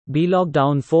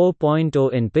B-Lockdown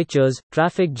 4.0 in pictures,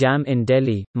 traffic jam in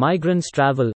Delhi, migrants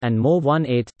travel, and more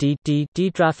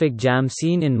 18T traffic jam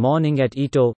seen in morning at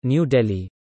Ito, New Delhi.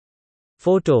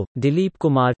 Photo, Dilip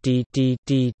Kumar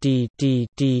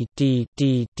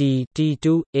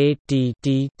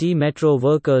T2 metro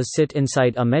workers sit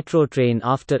inside a metro train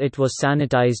after it was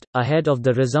sanitized, ahead of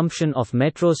the resumption of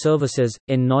metro services,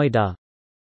 in Noida.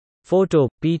 Photo,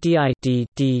 PTI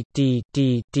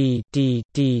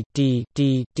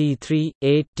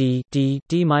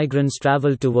T3 migrants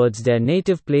travel towards their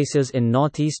native places in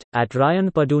northeast, at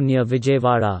Rayanpadu near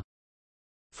Vijayawada.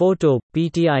 Photo,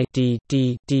 PTI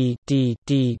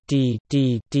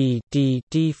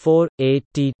T4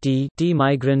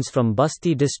 migrants from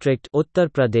Basti district, Uttar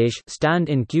Pradesh, stand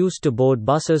in queues to board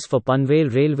buses for Panvel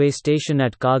railway station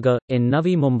at Kaga, in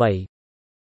Navi Mumbai.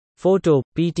 Photo,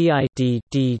 PTI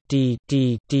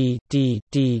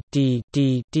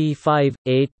T5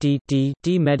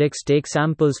 medics take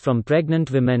samples from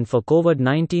pregnant women for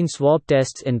COVID-19 swab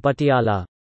tests in Patiala.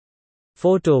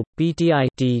 Photo, PTI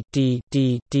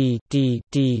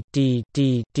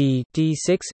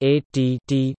T6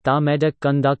 medic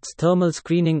conducts thermal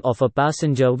screening of a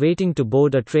passenger waiting to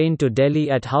board a train to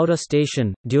Delhi at Howrah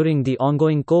station, during the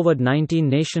ongoing COVID-19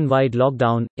 nationwide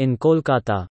lockdown, in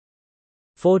Kolkata.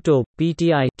 Photo,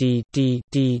 PTI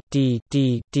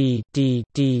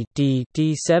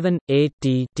T7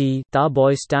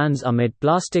 boy stands amid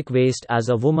plastic waste as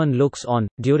a woman looks on,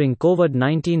 during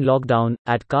COVID-19 lockdown,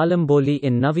 at Kalamboli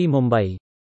in Navi Mumbai.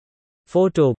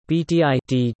 Photo, PTI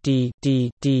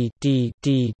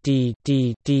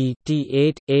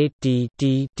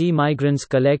T8 migrants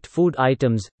collect food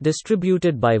items,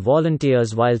 distributed by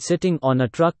volunteers while sitting on a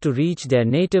truck to reach their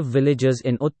native villages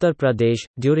in Uttar Pradesh,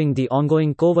 during the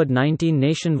ongoing COVID-19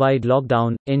 nationwide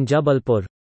lockdown, in Jabalpur.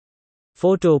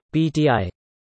 Photo, PTI